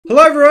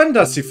Hello everyone,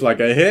 Dusty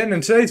Flugger here, and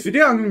in today's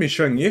video I'm going to be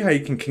showing you how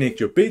you can connect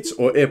your Beats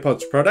or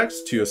AirPods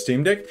products to your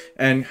Steam Deck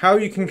and how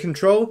you can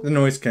control the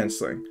noise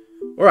cancelling.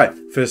 Alright,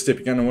 first step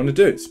you're going to want to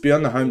do is be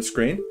on the home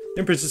screen,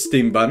 then press the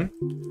Steam button,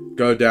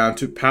 go down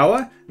to power,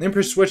 and then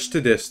press switch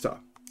to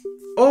desktop.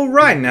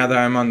 Alright, now that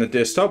I'm on the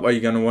desktop, what you're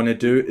going to want to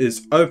do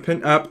is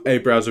open up a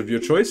browser of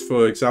your choice.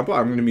 For example,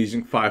 I'm going to be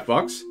using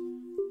Firefox.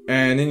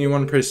 And then you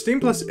want to press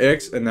Steam plus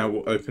X and that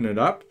will open it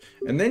up.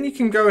 And then you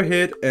can go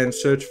ahead and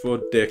search for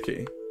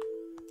Decky.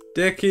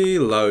 Decky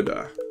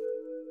Loader.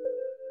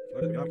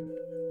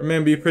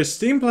 Remember, you press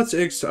Steam plus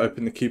X to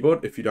open the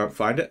keyboard if you don't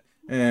find it.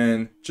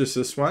 And just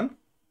this one.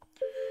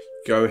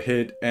 Go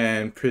ahead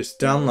and press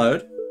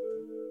download.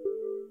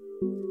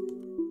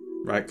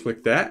 Right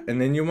click that. And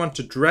then you want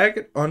to drag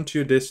it onto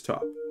your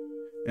desktop.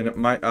 And it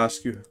might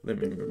ask you, let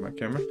me move my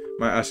camera. It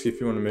might ask you if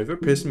you want to move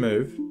it. Press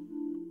move.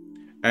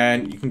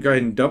 And you can go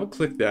ahead and double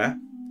click that.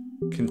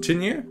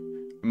 Continue.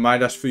 It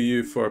might ask for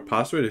you for a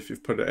password if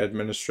you've put an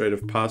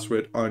administrative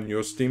password on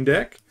your Steam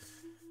Deck.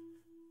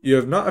 You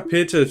have not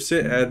appeared to have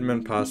set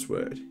admin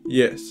password.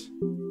 Yes.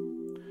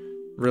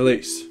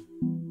 Release.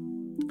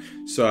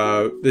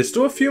 So there's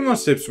still a few more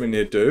steps we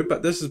need to do,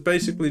 but this is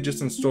basically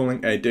just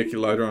installing a Decky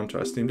Loader onto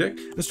our Steam Deck.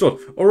 Installed.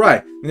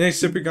 Alright, the next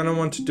step you're going to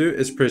want to do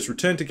is press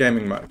return to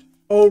gaming mode.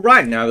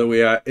 Alright, now that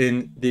we are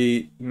in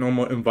the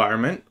normal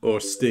environment, or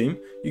Steam,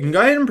 you can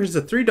go ahead and press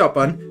the three dot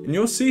button, and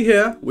you'll see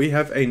here, we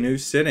have a new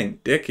setting,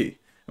 Decky.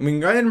 And we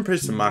can go ahead and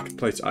press the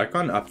marketplace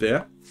icon up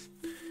there,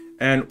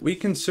 and we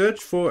can search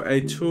for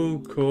a tool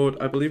called,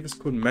 I believe it's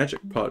called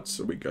Magic Pods.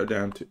 So we go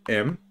down to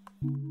M.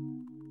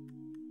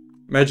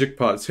 Magic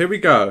Pods, here we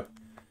go.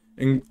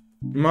 And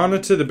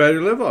monitor the battery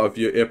level of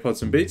your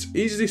AirPods and Beats.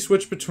 Easily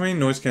switch between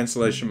noise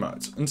cancellation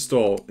modes.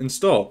 Install.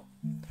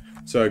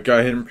 So go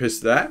ahead and press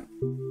that.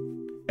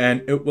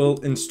 And it will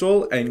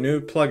install a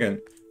new plugin.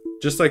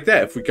 Just like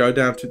that. If we go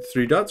down to the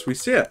three dots, we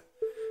see it.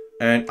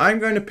 And I'm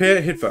going to pair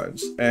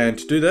headphones. And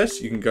to do this,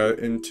 you can go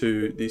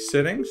into the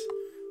settings,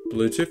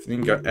 Bluetooth, and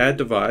then go add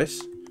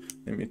device.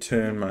 Let me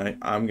turn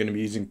I'm going to be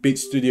using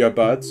Beats Studio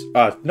Buds.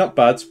 Not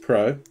Buds,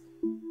 Pro.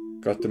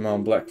 Got them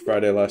on Black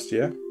Friday last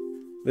year.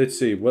 Let's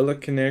see, will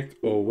it connect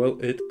or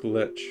will it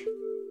glitch?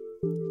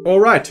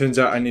 Alright, turns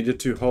out I needed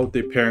to hold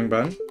the pairing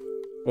button,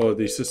 or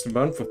the system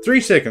button, for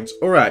 3 seconds.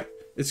 Alright,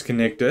 it's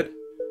connected,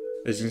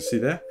 as you can see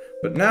there.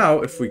 But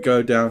now, if we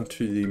go down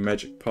to the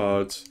Magic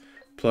Pods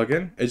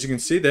plugin, as you can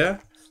see there,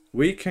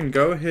 we can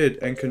go ahead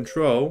and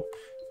control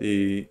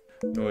the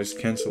noise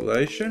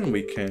cancellation.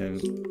 We can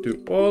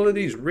do all of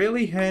these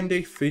really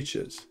handy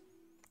features.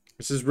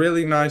 This is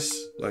really nice,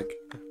 like,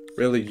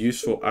 really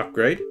useful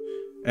upgrade.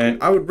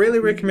 And I would really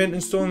recommend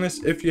installing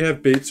this if you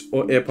have Beats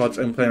or AirPods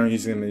and plan on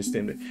using them in your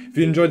Steam Deck. If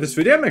you enjoyed this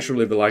video, make sure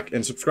to leave a like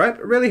and subscribe.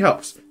 It really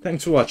helps.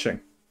 Thanks for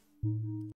watching.